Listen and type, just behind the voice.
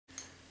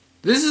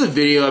This is a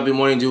video I've been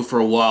wanting to do for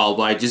a while,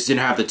 but I just didn't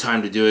have the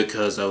time to do it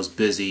because I was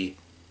busy.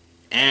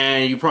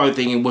 And you're probably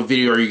thinking, what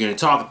video are you going to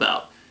talk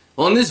about?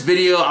 Well, in this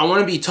video, I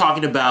want to be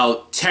talking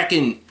about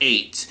Tekken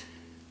 8.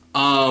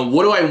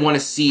 What do I want to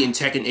see in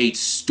Tekken 8's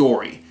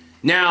story?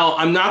 Now,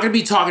 I'm not going to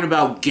be talking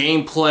about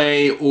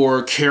gameplay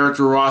or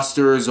character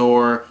rosters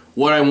or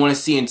what I want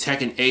to see in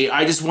Tekken 8.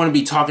 I just want to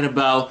be talking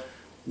about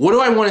what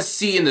do I want to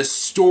see in the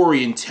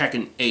story in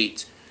Tekken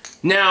 8.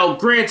 Now,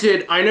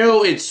 granted, I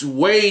know it's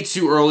way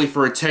too early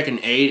for a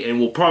Tekken 8, and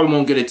we'll probably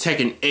won't get a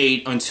Tekken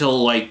 8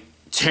 until like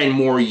 10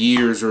 more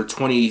years or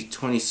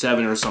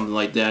 2027 or something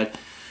like that.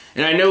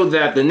 And I know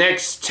that the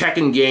next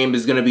Tekken game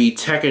is going to be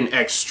Tekken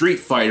X Street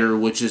Fighter,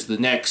 which is the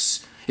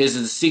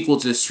sequel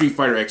to Street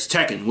Fighter X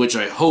Tekken, which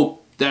I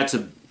hope that's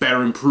a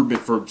better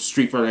improvement for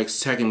Street Fighter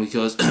X Tekken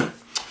because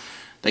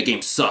that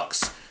game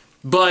sucks.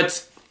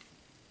 But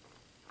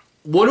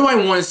what do I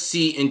want to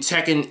see in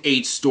Tekken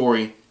 8's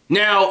story?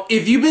 Now,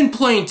 if you've been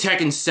playing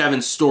Tekken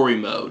 7 story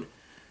mode,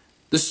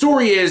 the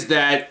story is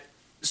that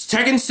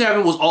Tekken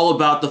 7 was all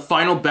about the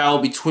final battle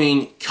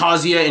between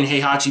Kazuya and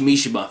Heihachi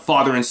Mishima,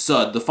 father and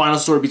son, the final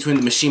story between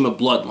the Mishima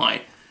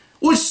bloodline.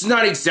 Which is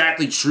not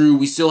exactly true,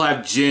 we still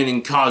have Jin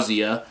and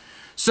Kazuya.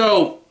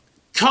 So,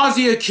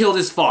 Kazuya killed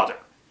his father.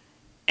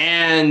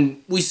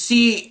 And we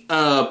see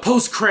a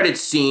post-credits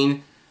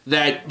scene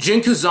that Jin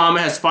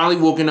Kazama has finally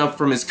woken up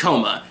from his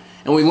coma.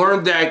 And we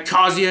learned that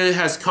Kazuya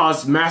has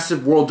caused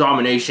massive world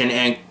domination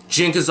and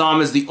Jin Kazama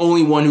is the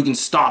only one who can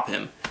stop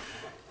him.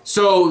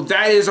 So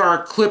that is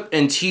our clip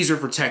and teaser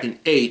for Tekken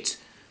 8.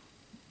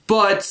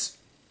 But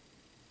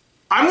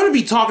I'm going to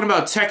be talking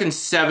about Tekken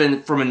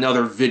 7 from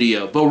another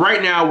video. But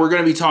right now we're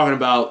going to be talking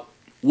about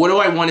what do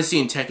I want to see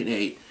in Tekken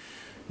 8.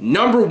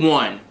 Number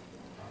one.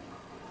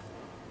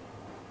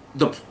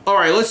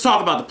 Alright, let's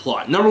talk about the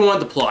plot. Number one,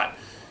 the plot.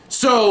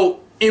 So,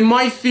 in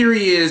my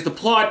theory is, the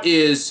plot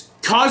is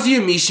Kazuya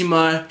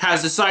Mishima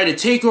has decided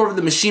to take over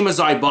the Mishima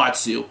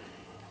Zaibatsu,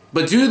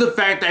 but due to the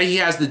fact that he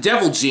has the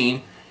devil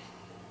gene,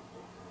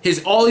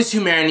 all his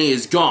humanity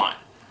is gone.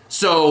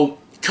 So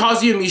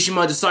Kazuya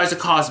Mishima decides to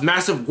cause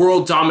massive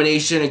world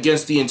domination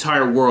against the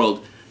entire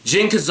world.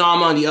 Jin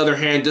Kazama, on the other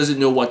hand, doesn't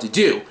know what to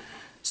do.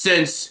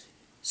 Since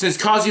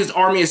Kazuya's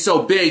army is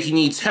so big, he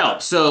needs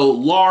help. So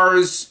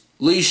Lars,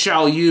 Li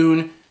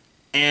Xiaoyun,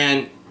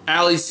 and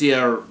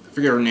Alicia, I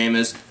forget her name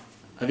is,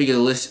 I think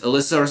it's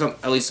Alyssa or something,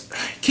 at least,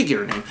 I can't get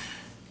her name,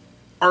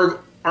 are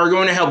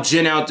going to help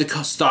Jin out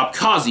to stop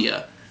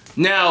Kazuya.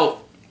 Now,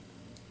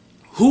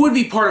 who would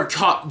be part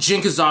of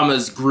Jin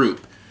Kazama's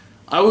group?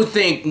 I would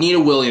think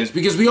Nina Williams,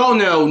 because we all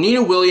know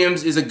Nina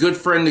Williams is a good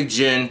friend to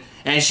Jin,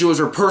 and she was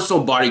her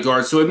personal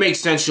bodyguard, so it makes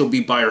sense she'll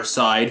be by his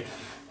side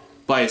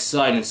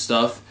and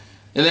stuff.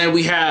 And then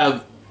we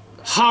have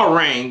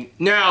Ha-Rang.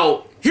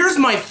 Now, here's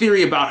my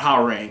theory about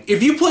Ha-Rang.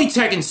 If you play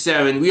Tekken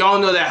 7, we all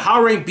know that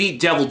Ha-Rang beat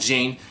Devil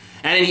Jin,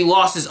 and then he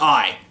lost his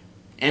eye.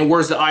 And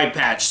where's the eye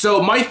patch?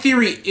 So my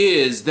theory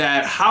is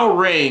that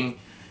Ha-Rang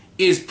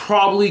is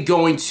probably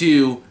going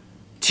to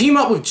team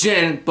up with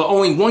Jin, but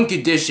only one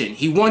condition.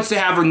 He wants to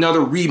have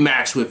another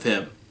rematch with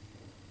him.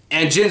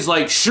 And Jin's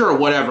like, sure,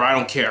 whatever, I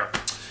don't care.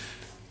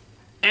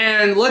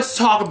 And let's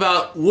talk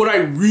about what I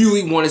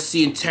really want to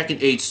see in Tekken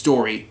 8's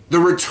story. The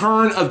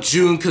return of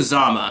Jun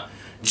Kazama.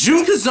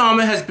 Jun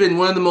Kazama has been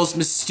one of the most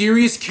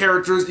mysterious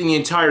characters in the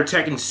entire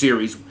Tekken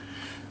series.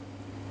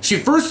 She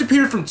first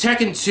appeared from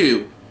Tekken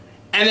 2,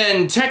 and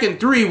then Tekken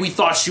 3 we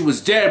thought she was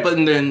dead, but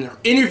in the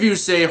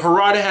interviews say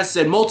Harada has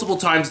said multiple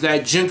times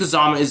that Jin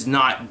Kazama is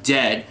not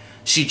dead.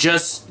 She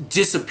just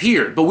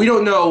disappeared, but we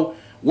don't know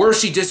where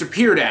she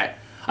disappeared at.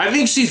 I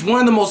think she's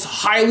one of the most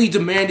highly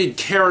demanded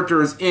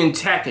characters in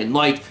Tekken.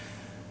 Like,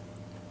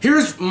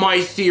 here's my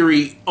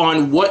theory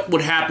on what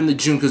would happen to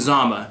Jun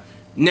Kazama.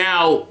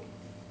 Now,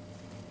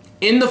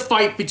 in the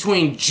fight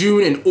between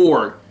Jun and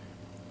Org,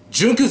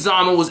 Jun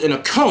Kazama was in a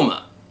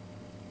coma.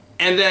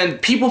 And then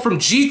people from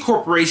G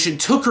Corporation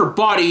took her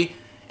body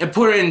and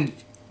put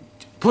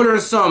her in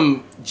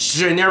some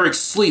generic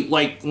sleep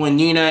like when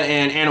Nina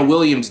and Anna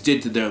Williams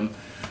did to them.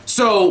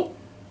 So,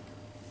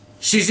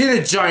 she's in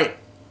a giant,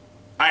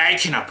 I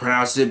cannot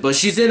pronounce it, but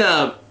she's in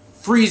a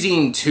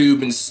freezing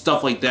tube and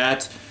stuff like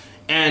that.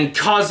 And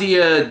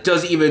Kazuya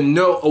doesn't even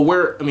know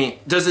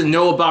doesn't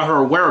know about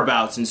her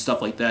whereabouts and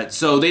stuff like that.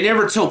 So they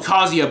never tell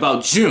Kazuya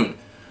about Jun.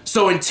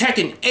 So in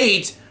Tekken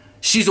 8,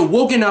 she's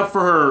awoken up for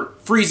her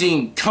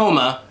freezing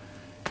coma,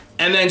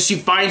 and then she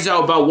finds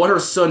out about what her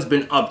son's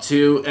been up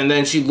to, and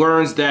then she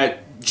learns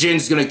that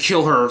Jin's gonna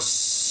kill her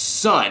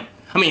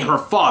her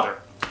father.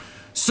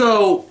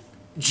 So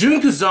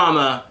Jun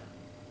Kazama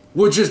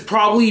would just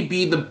probably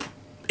be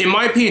in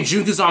my opinion,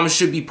 Jun Kazama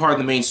should be part of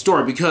the main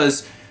story,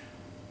 because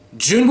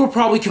Jun will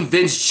probably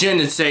convince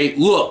Jin and say,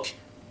 look,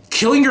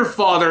 killing your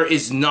father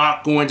is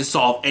not going to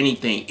solve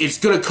anything. It's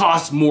going to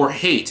cause more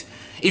hate.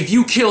 If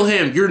you kill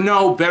him, you're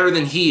no better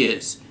than he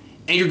is.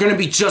 And you're going to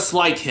be just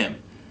like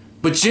him.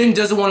 But Jin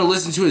doesn't want to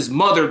listen to his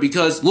mother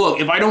because, look,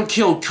 if I don't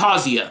kill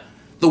Kazuya,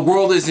 the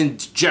world is in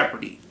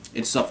jeopardy.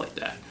 And stuff like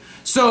that.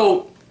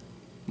 So,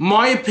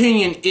 my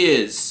opinion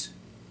is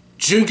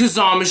Jun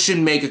Kazama should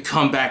make a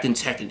comeback in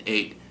Tekken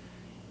 8.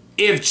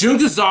 If Jun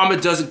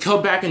Kazama doesn't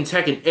come back in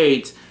Tekken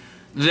 8,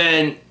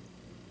 then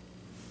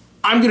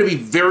I'm going to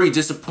be very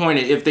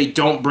disappointed if they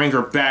don't bring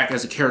her back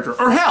as a character.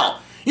 Or hell,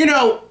 you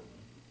know,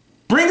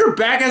 bring her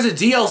back as a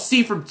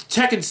DLC for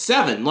Tekken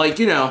 7. Like,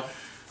 you know,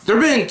 there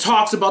have been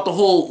talks about the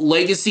whole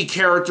legacy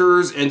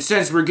characters, and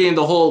since we're getting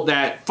the whole,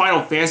 that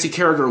Final Fantasy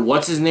character,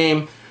 what's his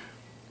name,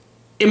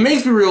 it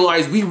makes me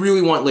realize we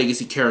really want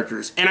legacy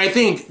characters. And I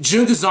think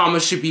Jun Kazama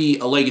should be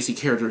a legacy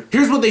character.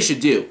 Here's what they should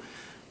do.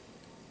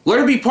 Let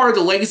her be part of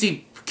the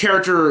legacy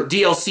character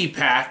DLC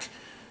pack,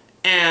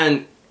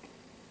 and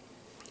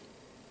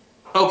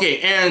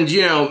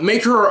you know,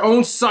 make her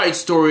own side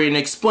story and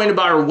explain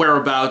about her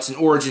whereabouts and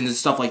origins and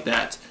stuff like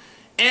that.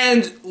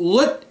 And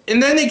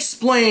then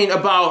explain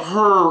about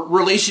her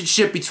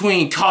relationship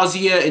between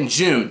Kazuya and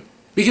Jun,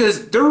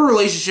 because their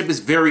relationship is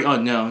very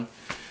unknown.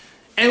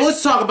 And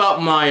let's talk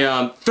about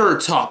my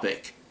third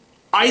topic.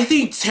 I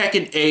think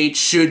Tekken 8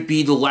 should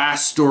be the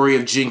last story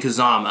of Jin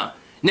Kazama.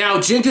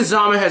 Now, Jin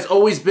Kazama has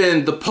always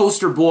been the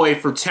poster boy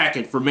for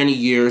Tekken for many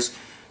years.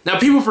 Now,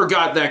 people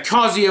forgot that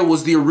Kazuya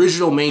was the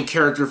original main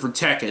character for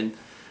Tekken.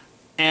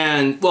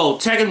 And, well,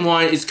 Tekken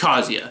 1 is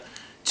Kazuya.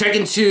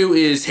 Tekken 2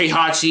 is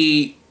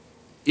Heihachi,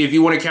 if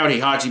you want to count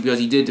Heihachi, because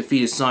he did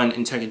defeat his son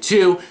in Tekken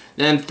 2.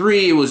 Then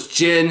 3, it was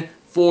Jin.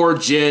 4,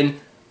 Jin.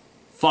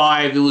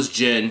 5, it was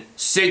Jin.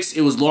 6,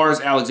 it was Lars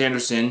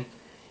Alexanderson.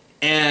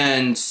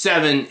 And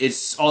 7,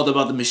 it's all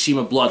about the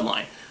Mishima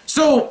bloodline.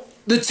 So,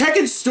 the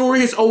Tekken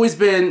story has always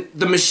been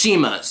the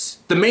Mishimas.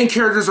 The main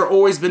characters have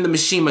always been the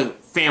Mishima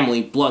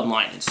family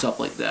bloodline and stuff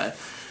like that.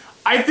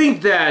 I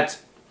think that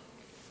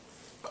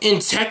in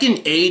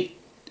Tekken 8,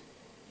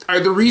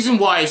 the reason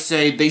why I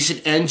say they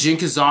should end Jin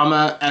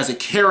Kazama as a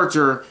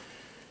character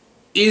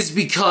is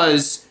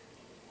because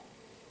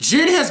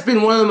Jin has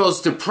been one of the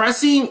most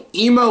depressing,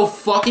 emo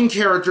fucking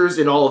characters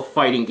in all of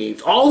fighting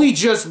games. All he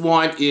just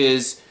wants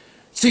is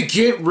to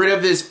get rid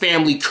of his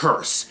family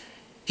curse.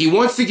 He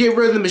wants to get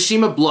rid of the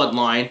Mishima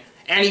bloodline,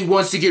 and he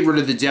wants to get rid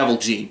of the Devil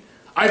Gene.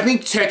 I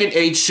think Tekken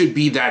 8 should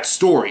be that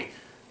story.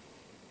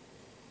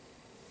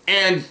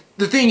 And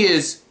the thing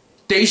is,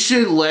 they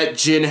should let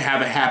Jin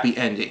have a happy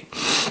ending.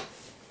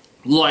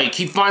 Like,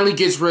 he finally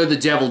gets rid of the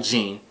Devil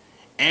Gene,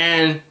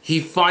 and he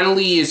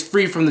finally is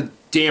free from the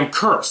damn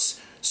curse.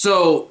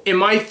 So, in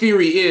my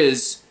theory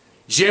is,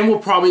 Jin will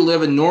probably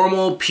live a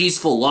normal,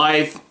 peaceful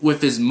life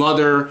with his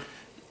mother,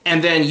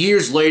 and then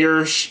years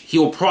later,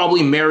 he'll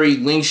probably marry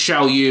Ling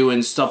Xiaoyu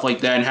and stuff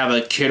like that and have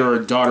a kid or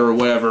a daughter or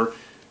whatever.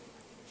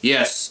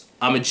 Yes,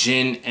 I'm a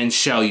Jin and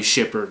Xiaoyu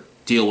shipper.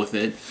 Deal with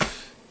it.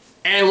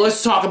 And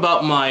let's talk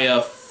about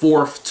my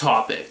fourth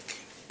topic.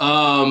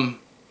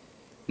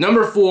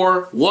 Number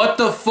 4, what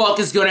the fuck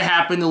is going to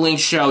happen to Ling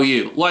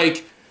Xiaoyu?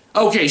 Like,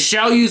 okay,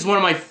 Xiaoyu is one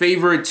of my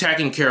favorite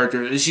Tekken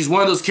characters, and she's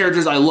one of those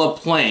characters I love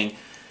playing.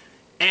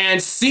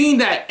 And seeing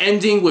that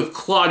ending with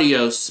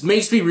Claudius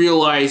makes me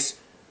realize,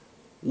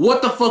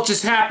 what the fuck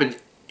just happened?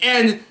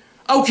 And,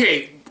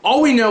 okay,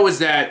 all we know is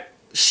that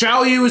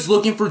Xiaoyu is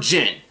looking for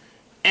Jin,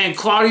 and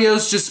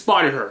Claudius just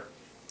spotted her.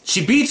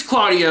 She beats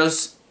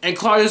Claudius, and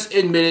Claudius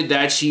admitted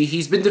that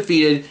he's been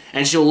defeated,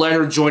 and she'll let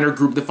her join her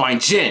group to find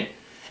Jin.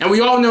 And we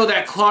all know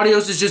that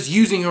Claudius is just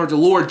using her to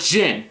lure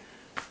Jin.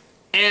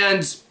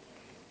 And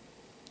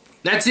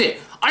that's it.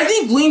 I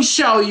think Ling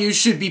Xiaoyu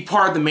should be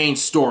part of the main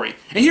story.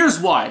 And here's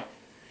why.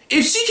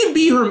 If she can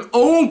be her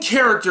own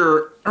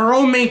character, her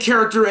own main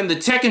character in the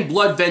Tekken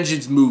Blood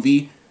Vengeance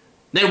movie,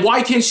 then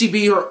why can't she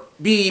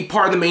be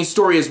part of the main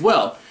story as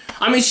well?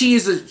 I mean,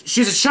 she's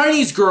a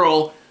Chinese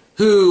girl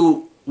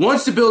who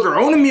wants to build her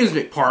own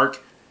amusement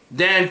park,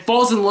 then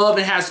falls in love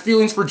and has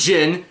feelings for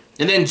Jin,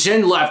 and then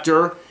Jin left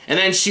her, and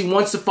then she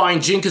wants to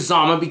find Jin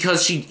Kazama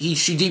because she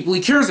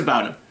deeply cares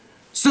about him.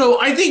 So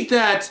I think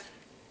that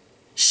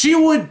she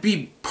would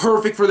be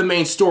perfect for the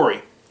main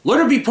story. Let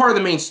her be part of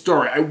the main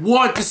story. I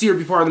want to see her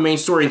be part of the main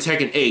story in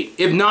Tekken 8.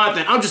 If not,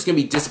 then I'm just going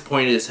to be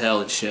disappointed as hell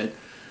and shit.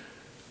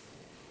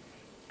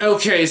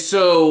 Okay,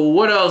 so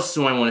what else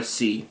do I want to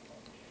see?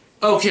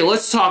 Okay,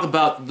 let's talk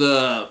about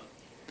the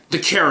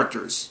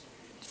characters.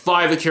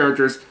 5 of the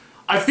characters.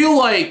 I feel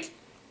like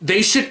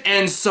they should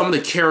end some of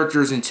the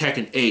characters in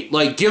Tekken 8.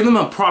 Like, give them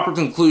a proper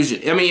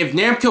conclusion. I mean, if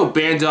Namco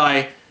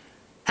Bandai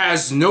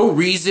has no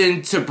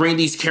reason to bring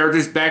these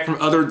characters back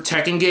from other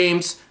Tekken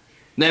games,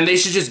 then they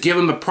should just give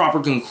them a proper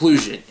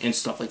conclusion and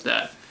stuff like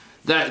that.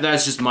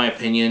 That's just my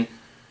opinion.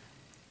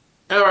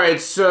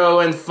 Alright, so,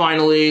 and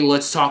finally,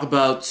 let's talk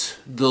about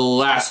the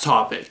last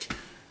topic.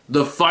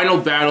 The final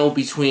battle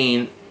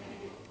between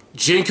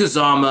Jin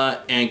Kazama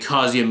and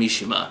Kazuya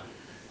Mishima.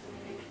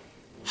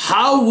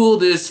 How will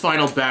this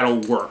final battle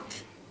work?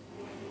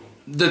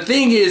 The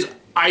thing is,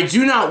 I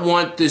do not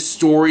want this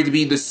story to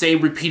be the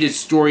same repeated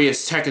story as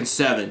Tekken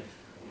 7.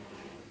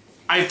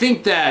 I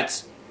think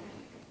that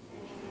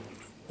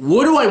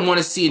what do I want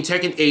to see in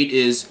Tekken 8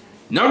 is,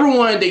 number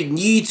 1, they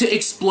need to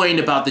explain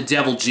about the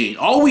Devil Gene.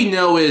 All we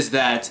know is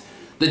that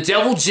the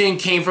Devil Gene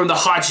came from the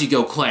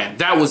Hachiko clan.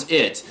 That was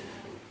it.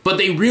 but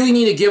they really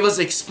need to give us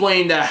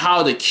explain that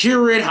how to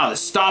cure it, how to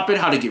stop it,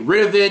 how to get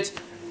rid of it.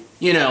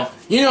 You know,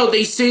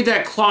 they say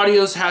that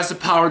Claudius has the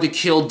power to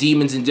kill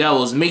demons and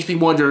devils. It makes me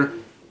wonder,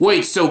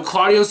 wait, so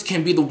Claudius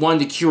can be the one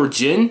to cure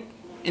Jin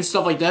and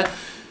stuff like that?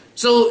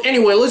 So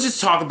anyway, let's just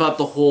talk about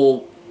the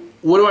whole,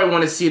 what do I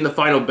want to see in the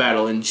final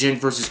battle in Jin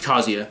versus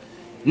Kazuya?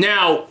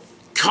 Now,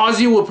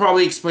 Kazuya will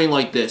probably explain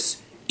like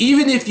this: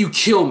 even if you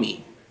kill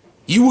me,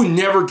 you will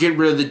never get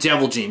rid of the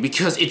devil gene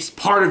because it's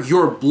part of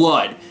your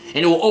blood,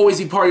 and it will always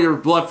be part of your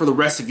blood for the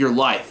rest of your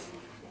life.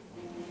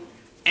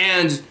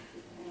 And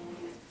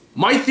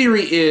my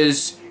theory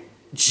is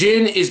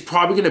Jin is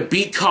probably going to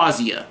beat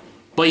Kazuya,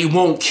 but he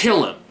won't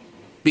kill him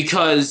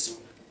because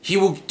he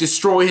will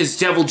destroy his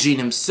devil gene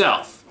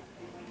himself.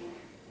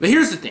 But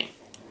here's the thing.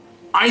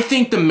 I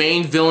think the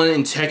main villain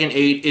in Tekken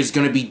 8 is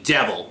going to be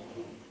Devil.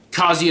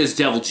 Kazuya's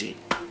devil gene.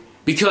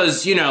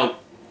 Because, you know,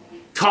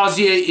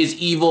 Kazuya is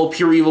evil,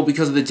 pure evil,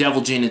 because of the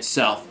devil gene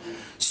itself.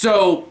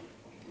 So,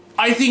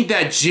 I think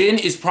that Jin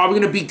is probably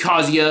going to beat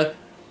Kazuya,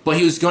 but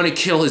he was going to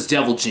kill his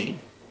devil gene.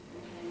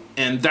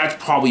 And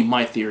that's probably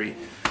my theory.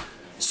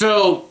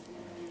 So,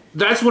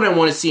 that's what I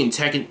want to see in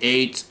Tekken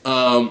 8.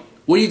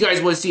 What do you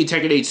guys want to see in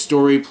Tekken 8's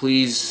story?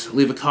 Please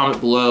leave a comment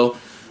below.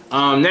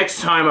 Next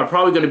time, I'm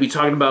probably going to be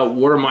talking about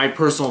what are my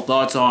personal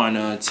thoughts on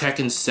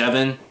Tekken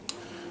 7.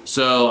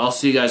 So, I'll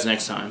see you guys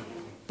next time.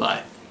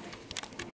 Bye.